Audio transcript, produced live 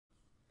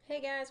Hey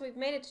guys, we've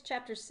made it to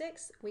chapter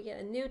 6. We get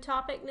a new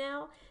topic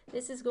now.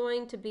 This is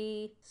going to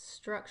be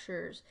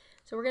structures.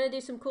 So we're going to do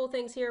some cool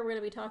things here. We're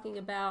going to be talking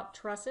about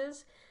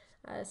trusses.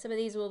 Some of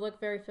these will look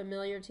very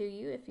familiar to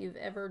you if you've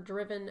ever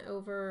driven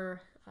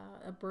over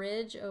a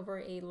bridge over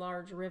a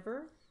large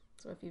river.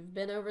 So if you've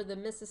been over the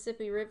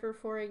Mississippi River,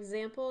 for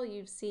example,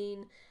 you've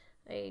seen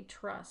a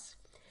truss.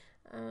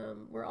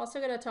 We're also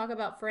going to talk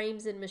about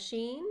frames and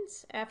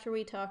machines after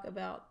we talk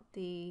about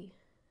the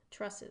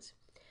trusses.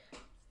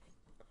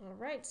 All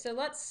right, so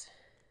let's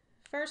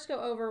first go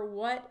over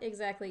what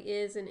exactly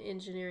is an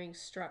engineering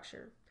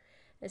structure.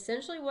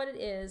 Essentially what it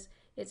is,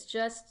 it's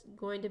just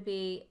going to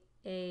be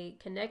a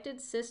connected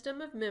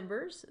system of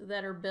members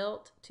that are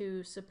built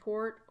to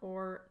support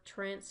or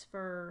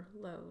transfer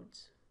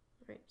loads.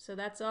 Right, so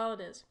that's all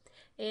it is.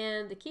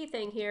 And the key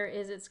thing here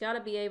is it's got to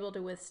be able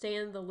to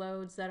withstand the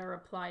loads that are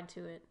applied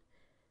to it.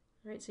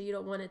 Right, so you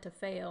don't want it to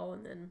fail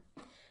and then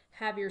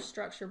have your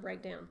structure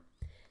break down.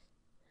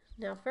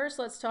 Now first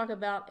let's talk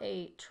about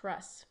a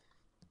truss.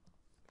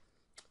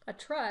 A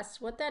truss,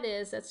 what that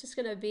is, that's just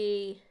going to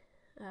be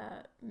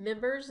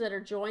members that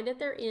are joined at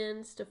their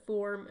ends to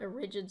form a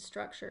rigid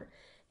structure.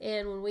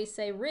 And when we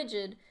say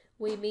rigid,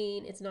 we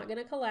mean it's not going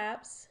to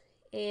collapse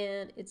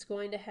and it's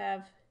going to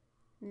have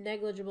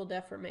negligible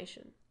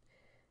deformation.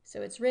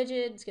 So it's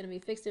rigid, it's going to be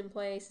fixed in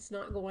place, it's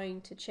not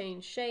going to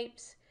change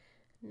shapes,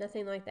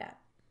 nothing like that.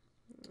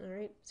 All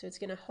right, so it's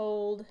going to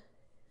hold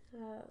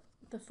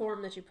the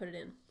form that you put it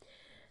in.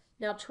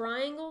 Now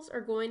triangles are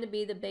going to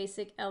be the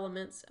basic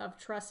elements of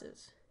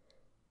trusses.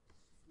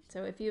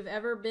 So if you've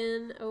ever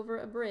been over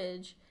a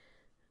bridge,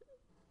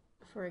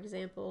 for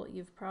example,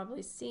 you've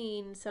probably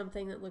seen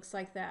something that looks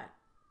like that.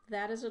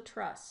 That is a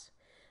truss.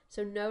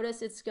 So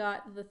notice it's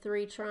got the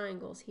three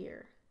triangles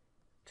here.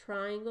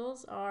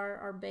 Triangles are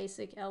our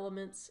basic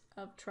elements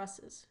of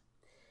trusses.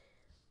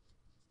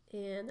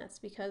 And that's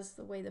because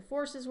the way the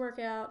forces work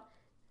out,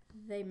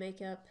 they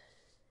make up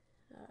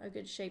a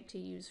good shape to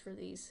use for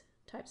these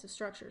types of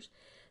structures.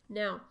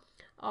 Now,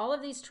 all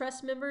of these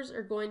truss members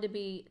are going to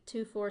be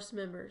two-force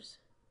members.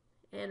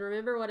 And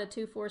remember what a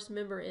two-force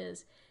member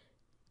is.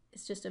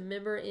 It's just a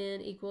member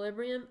in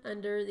equilibrium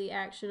under the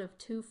action of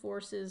two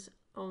forces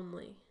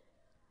only.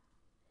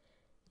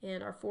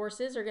 And our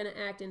forces are going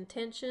to act in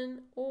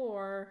tension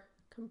or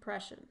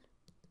compression.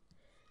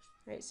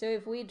 All right, so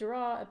if we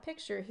draw a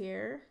picture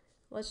here,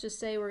 let's just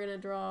say we're going to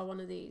draw one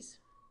of these.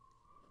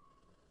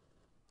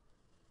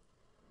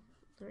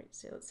 All right,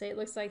 so let's say it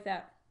looks like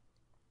that.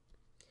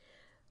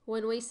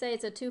 When we say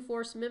it's a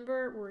two-force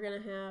member, we're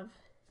going to have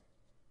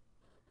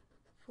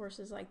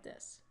forces like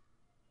this.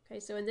 Okay,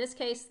 so in this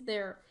case,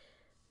 they're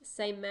the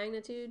same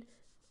magnitude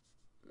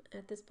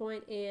at this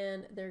point,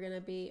 and they're going to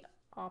be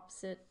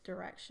opposite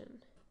direction.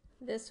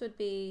 This would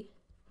be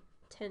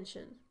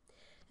tension,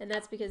 and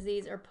that's because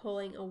these are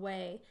pulling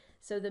away.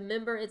 So the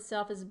member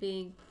itself is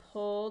being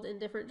pulled in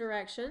different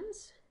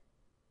directions,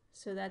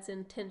 so that's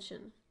in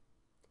tension.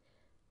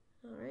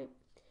 All right,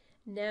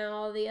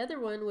 now the other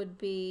one would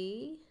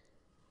be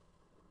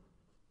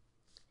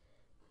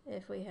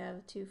if we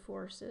have two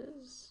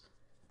forces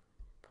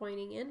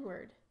pointing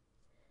inward.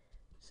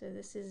 So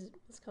this is,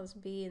 let's call this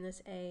B and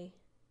this A,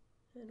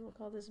 and we'll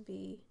call this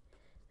B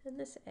and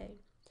this A.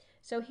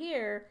 So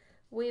here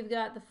we've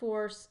got the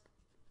force,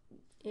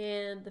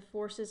 and the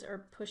forces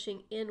are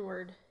pushing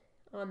inward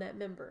on that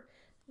member.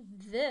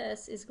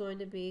 This is going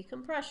to be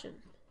compression.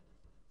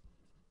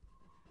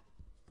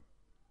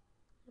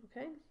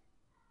 Okay,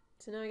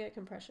 so now I got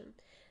compression.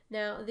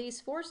 Now these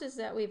forces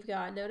that we've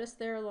got, notice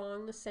they're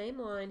along the same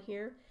line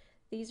here.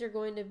 These are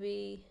going to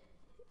be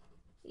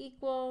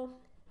equal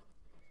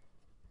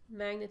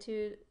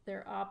magnitude,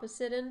 they're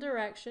opposite in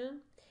direction,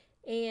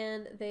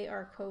 and they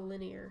are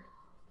collinear.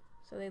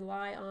 So they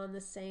lie on the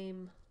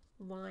same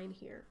line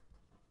here.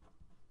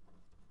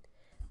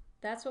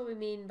 That's what we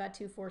mean by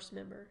two-force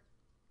member.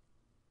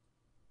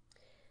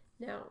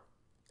 Now,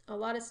 a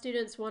lot of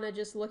students want to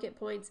just look at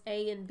points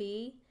A and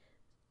B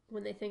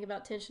when they think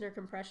about tension or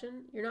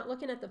compression. You're not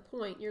looking at the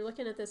point, you're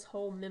looking at this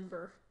whole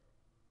member.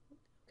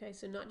 Okay,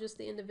 so not just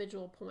the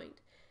individual point.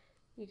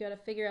 You got to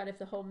figure out if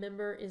the whole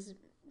member is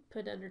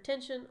put under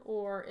tension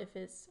or if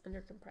it's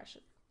under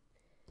compression.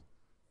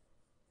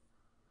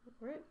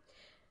 All right.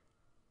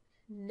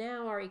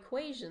 Now our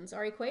equations.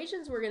 Our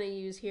equations we're going to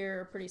use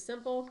here are pretty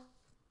simple.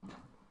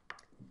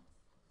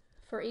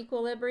 For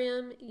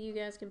equilibrium, you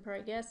guys can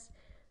probably guess,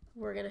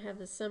 we're going to have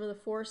the sum of the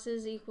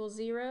forces equal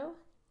 0,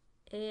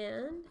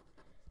 and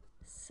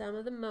sum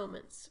of the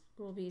moments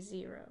will be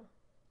 0.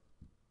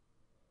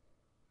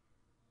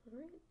 All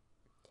right.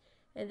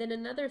 And then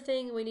another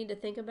thing we need to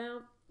think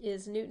about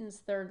is Newton's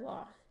third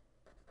law.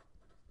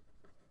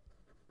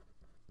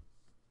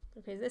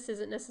 Okay, this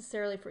isn't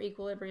necessarily for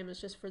equilibrium, it's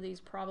just for these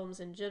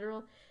problems in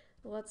general.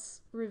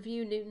 Let's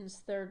review Newton's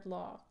third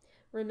law.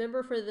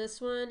 Remember for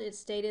this one, it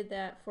stated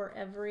that for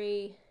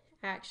every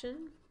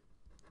action,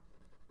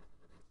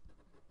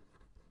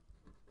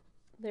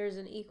 there's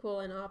an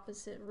equal and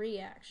opposite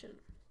reaction.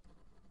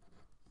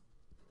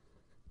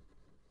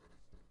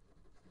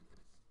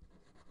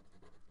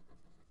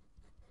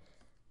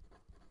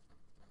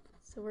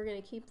 So we're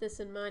going to keep this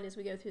in mind as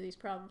we go through these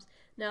problems.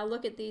 Now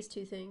look at these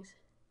two things.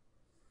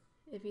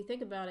 If you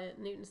think about it,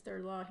 Newton's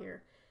third law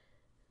here,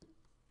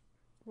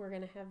 we're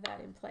going to have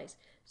that in place.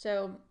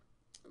 So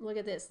look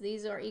at this.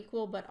 These are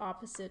equal but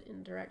opposite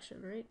in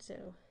direction, right?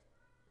 So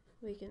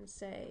we can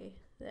say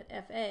that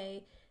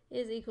FA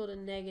is equal to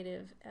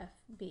negative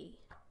FB.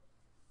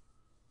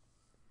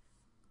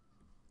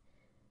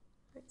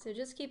 Right, so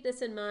just keep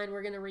this in mind.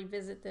 We're going to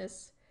revisit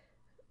this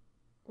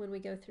when we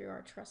go through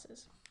our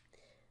trusses.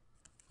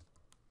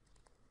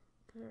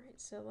 All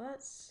right, so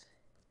let's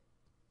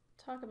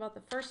talk about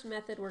the first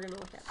method we're going to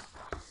look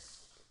at.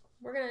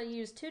 We're going to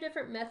use two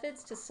different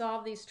methods to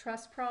solve these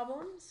truss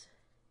problems.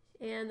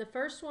 And the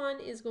first one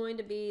is going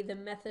to be the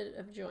method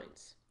of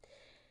joints.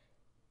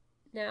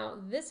 Now,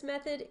 this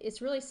method, it's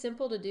really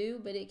simple to do,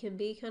 but it can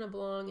be kind of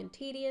long and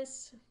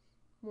tedious,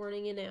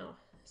 morning and now.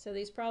 So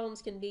these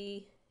problems can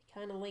be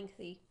kind of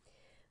lengthy,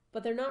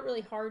 but they're not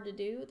really hard to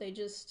do. They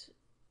just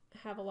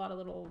have a lot of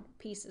little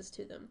pieces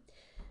to them.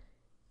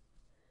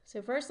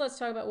 So first, let's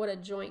talk about what a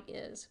joint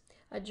is.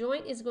 A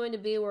joint is going to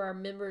be where our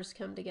members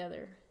come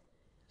together.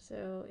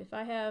 So if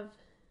I have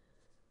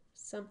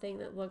something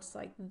that looks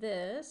like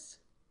this,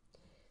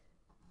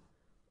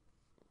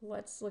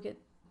 let's look at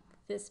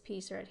this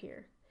piece right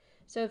here.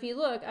 So if you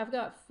look, I've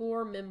got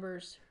four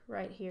members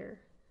right here.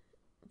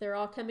 They're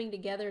all coming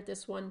together at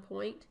this one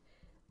point.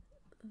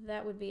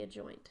 That would be a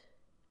joint.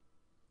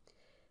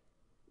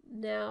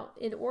 Now,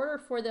 in order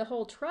for the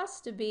whole truss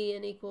to be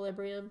in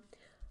equilibrium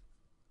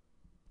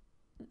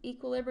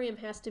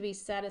has to be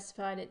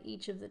satisfied at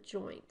each of the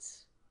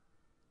joints.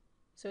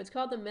 So it's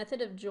called the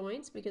method of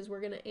joints because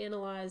we're going to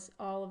analyze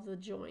all of the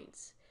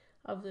joints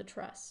of the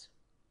truss.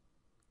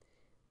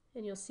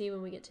 And you'll see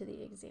when we get to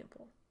the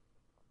example.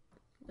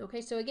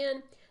 Okay, so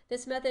again,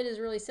 this method is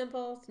really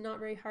simple. It's not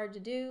very hard to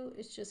do.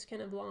 It's just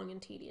kind of long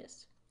and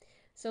tedious.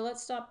 So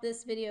let's stop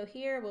this video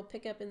here. We'll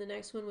pick up in the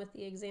next one with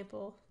the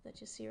example that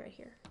you see right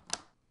here.